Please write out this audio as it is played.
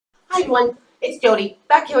everyone, it's Jody,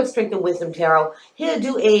 back here with Strength and Wisdom Tarot, here to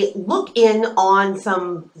do a look in on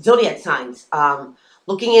some zodiac signs.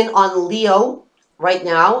 Looking in on Leo right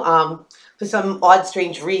now, for some odd,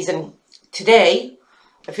 strange reason. Today,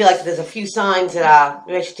 I feel like there's a few signs that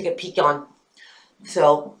maybe I should take a peek on.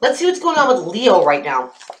 So, let's see what's going on with Leo right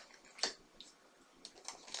now.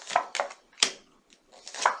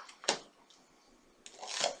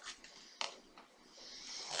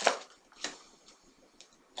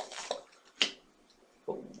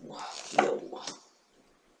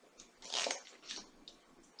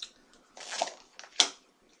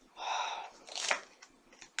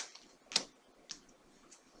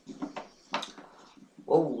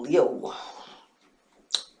 Oh, Leo.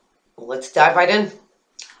 Let's dive right in.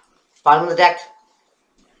 Bottom of the deck.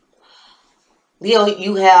 Leo,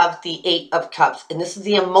 you have the Eight of Cups, and this is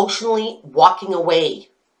the emotionally walking away.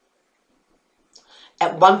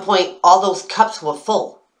 At one point, all those cups were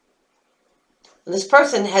full. And this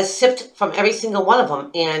person has sipped from every single one of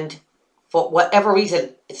them, and for whatever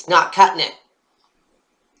reason, it's not cutting it.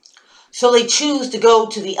 So they choose to go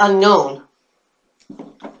to the unknown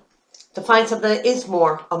to find something that is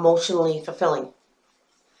more emotionally fulfilling.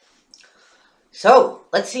 So,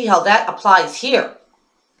 let's see how that applies here.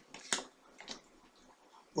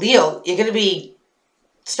 Leo, you're going to be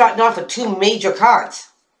starting off with two major cards.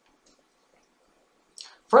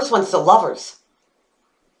 First one's the Lovers.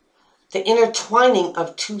 The intertwining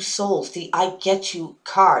of two souls, the I Get You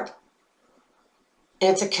card.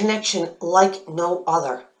 And it's a connection like no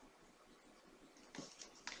other.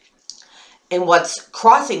 And what's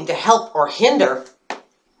crossing to help or hinder,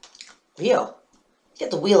 Leo, you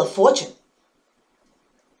get the Wheel of Fortune.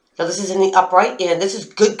 Now this is in the upright, and this is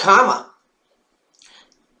good karma.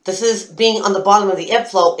 This is being on the bottom of the ebb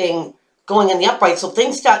flow and going in the upright, so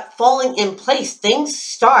things start falling in place. Things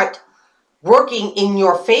start working in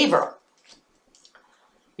your favor.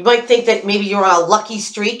 You might think that maybe you're on a lucky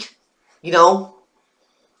streak, you know,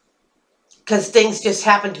 because things just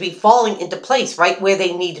happen to be falling into place right where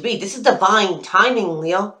they need to be. This is divine timing,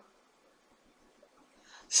 Leo.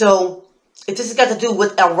 So, this has got to do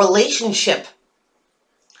with a relationship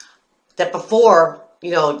that before,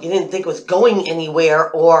 you know, you didn't think was going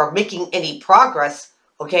anywhere or making any progress.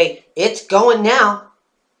 Okay, it's going now.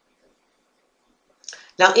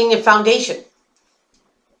 Now, in your foundation,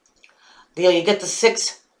 Leo, you get the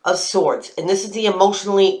Six of Swords. And this is the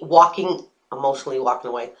emotionally walking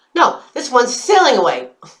away. No, this one's sailing away.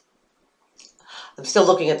 I'm still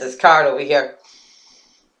looking at this card over here.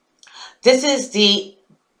 This is the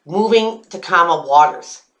moving to calmer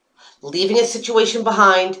waters. Leaving a situation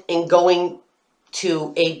behind and going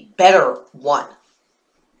to a better one.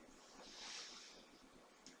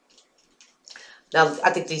 Now, I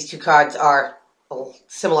think these two cards are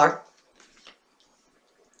similar.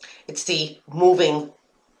 It's the moving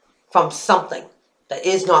from something that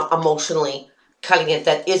is not emotionally cutting it,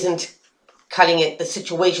 that isn't cutting it, the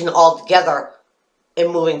situation altogether,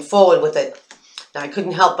 and moving forward with it. Now, I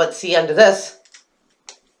couldn't help but see under this,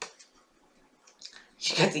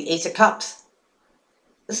 you got the Ace of Cups.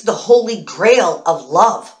 This is the holy grail of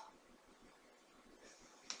love.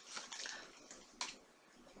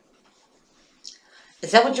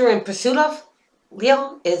 Is that what you're in pursuit of,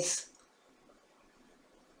 Leo? Is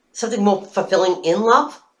something more fulfilling in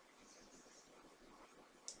love?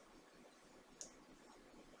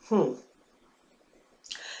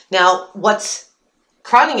 Now, what's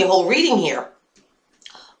crowning your whole reading here,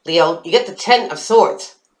 Leo, you get the Ten of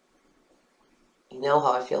Swords. You know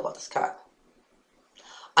how I feel about this card.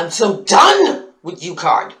 I'm so done with you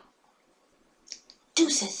card.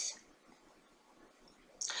 Deuces.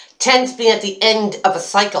 Tens being at the end of a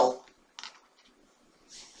cycle.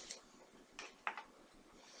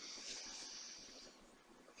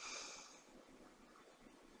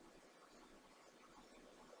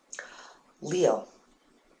 Leo.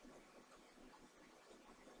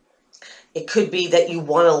 It could be that you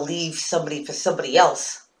want to leave somebody for somebody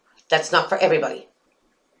else. That's not for everybody.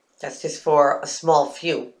 That's just for a small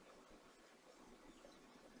few.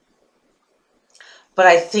 But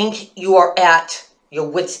I think you are at your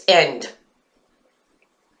wit's end.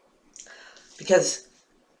 Because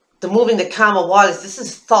the moving to calmer waters, this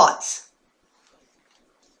is thoughts.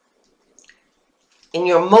 And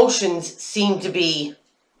your emotions seem to be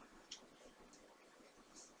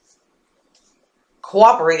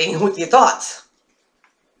cooperating with your thoughts.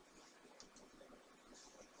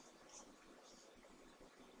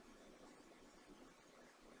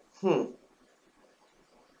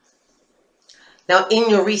 Now, in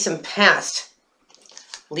your recent past,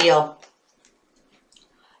 Leo,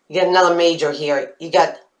 you got another major here. You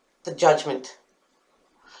got the Judgment.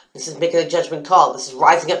 This is making a judgment call. This is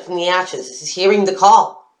rising up from the ashes. This is hearing the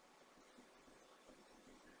call.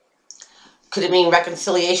 Could it mean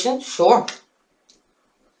reconciliation? Sure.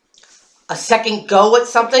 A second go at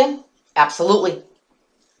something? Absolutely.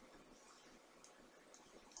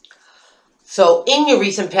 So in your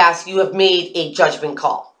recent past, you have made a judgment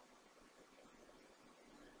call.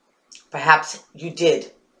 Perhaps you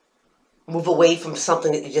did move away from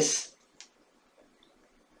something that you just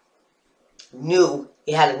knew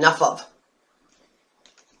you had enough of.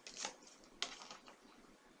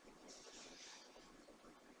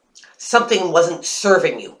 Something wasn't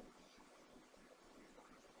serving you.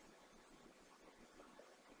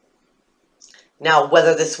 Now,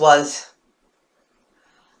 whether this was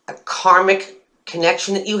a karmic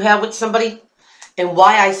connection that you had with somebody, and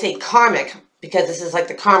why I say karmic, because this is like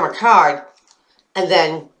the karma card, and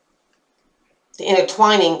then the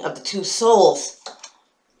intertwining of the two souls.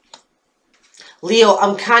 Leo,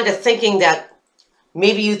 I'm kind of thinking that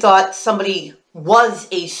maybe you thought somebody was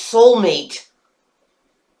a soulmate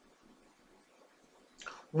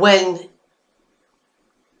when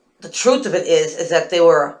the truth of it is that they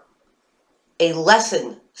were a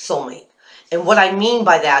lesson soulmate. And what I mean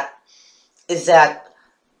by that is that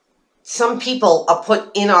some people are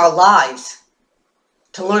put in our lives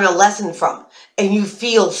to learn a lesson from, and you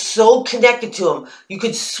feel so connected to them. You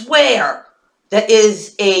could swear that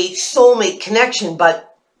is a soulmate connection,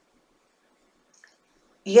 but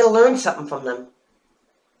you got to learn something from them.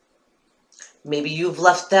 Maybe you've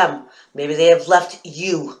left them. Maybe they have left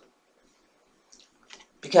you.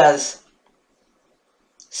 Because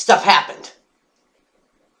stuff happened.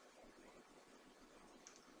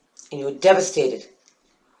 And you were devastated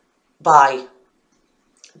by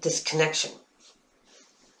this connection.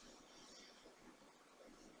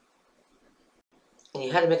 And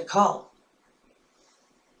you had to make a call.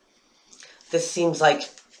 This seems like,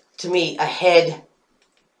 to me, a head,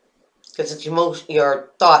 because it's your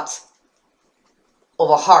thoughts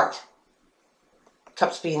over heart.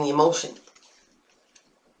 Cups being the emotion.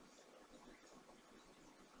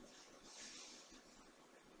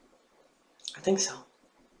 I think so.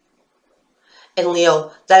 And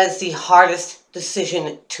Leo, that is the hardest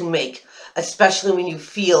decision to make, especially when you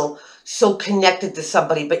feel so connected to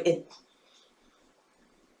somebody, but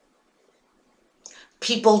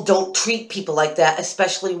people don't treat people like that,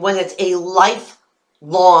 especially when it's a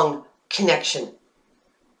lifelong connection.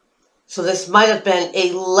 So this might have been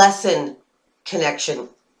a lesson connection.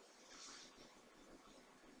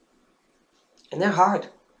 And they're hard.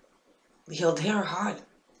 Leo, they are hard.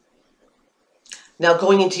 Now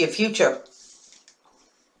going into your future,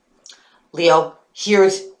 Leo,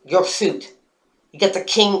 here's your suit. You get the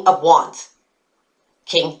King of Wands.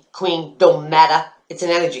 King, Queen, don't matter. It's an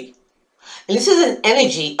energy. And this is an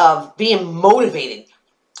energy of being motivated.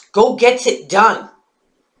 Go gets it done.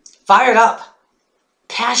 Fired up.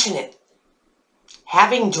 Passionate.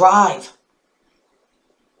 Having drive.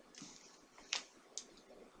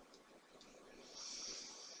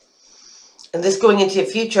 And this going into your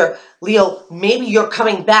future, Leo, maybe you're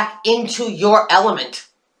coming back into your element.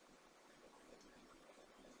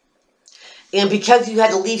 And because you had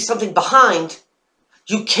to leave something behind,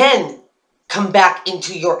 you can come back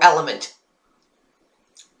into your element.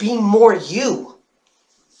 Be more you.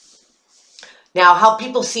 Now, how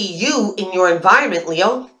people see you in your environment,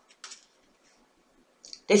 Leo,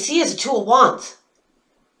 they see you as a Two of Wands.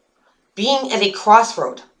 Being at a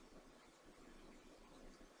crossroad.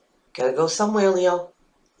 Gotta go somewhere, Leo.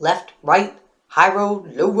 Left, right, high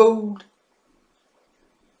road, low road.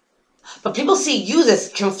 But people see you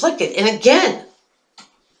as conflicted. And again,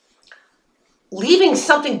 leaving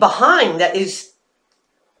something behind that is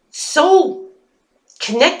so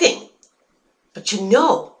connecting. But you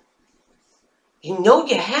know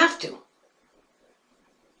you have to.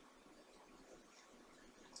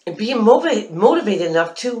 And being motivated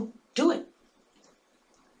enough to do it.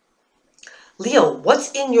 Leo,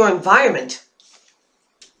 what's in your environment?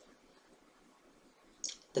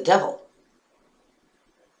 The devil.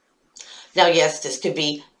 Now, yes, this could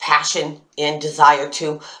be passion and desire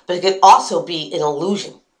too, but it could also be an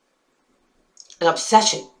illusion, an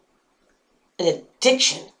obsession, an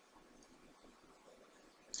addiction.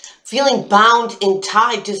 Feeling bound and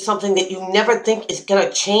tied to something that you never think is going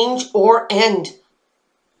to change or end.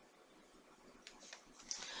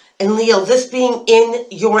 And Leo, this being in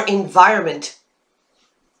your environment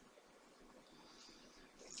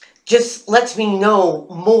just lets me know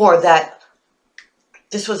more that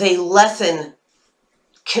this was a lesson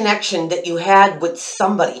connection that you had with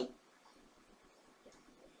somebody.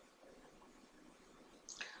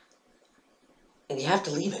 And you have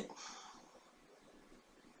to leave it.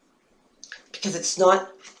 because it's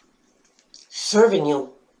not serving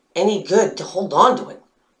you any good to hold on to it.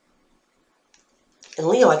 And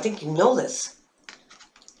Leo, I think you know this.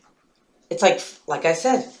 It's like I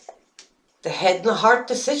said, the head and the heart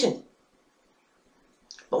decision.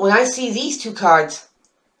 But when I see these two cards,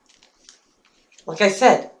 like I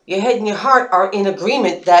said, your head and your heart are in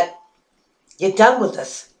agreement that you're done with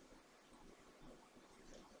this.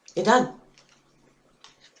 You're done.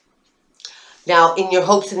 Now, in your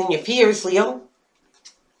hopes and in your fears, Leo,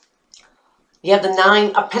 you have the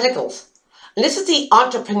Nine of Pentacles. And this is the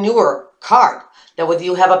entrepreneur card. Now, whether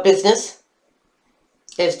you have a business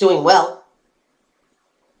and it's doing well,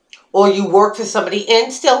 or you work for somebody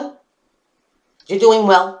and still you're doing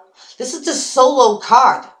well, this is the solo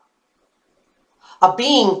card of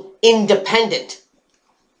being independent,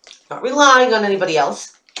 not relying on anybody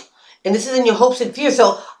else. And this is in your hopes and fears.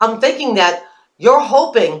 So I'm thinking that you're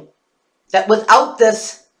hoping that without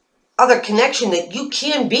this other connection that you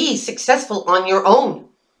can be successful on your own.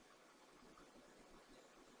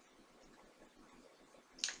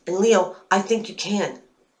 And Leo, I think you can.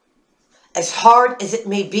 As hard as it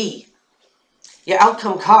may be, your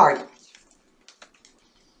outcome card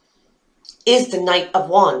is the Knight of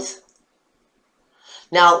Wands.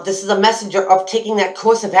 Now, this is a messenger of taking that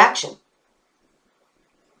course of action.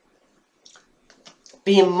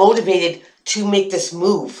 Being motivated to make this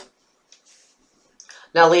move.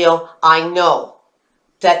 Now, Leo, I know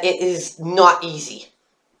that it is not easy.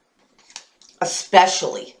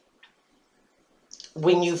 Especially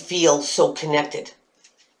when you feel so connected.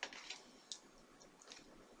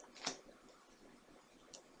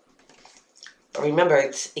 But remember,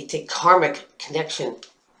 it's a karmic connection.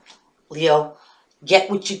 Leo, get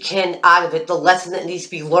what you can out of it. The lesson that needs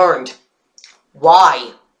to be learned.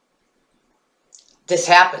 Why this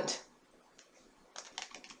happened.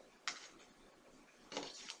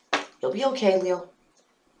 You'll be okay, Leo.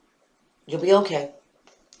 You'll be okay.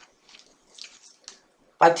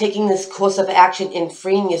 By taking this course of action and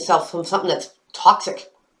freeing yourself from something that's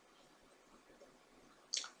toxic.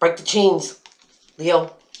 Break the chains,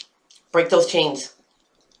 Leo. Break those chains.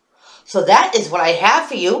 So that is what I have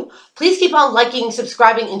for you. Please keep on liking,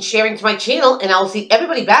 subscribing, and sharing to my channel, and I will see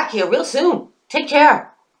everybody back here real soon. Take care.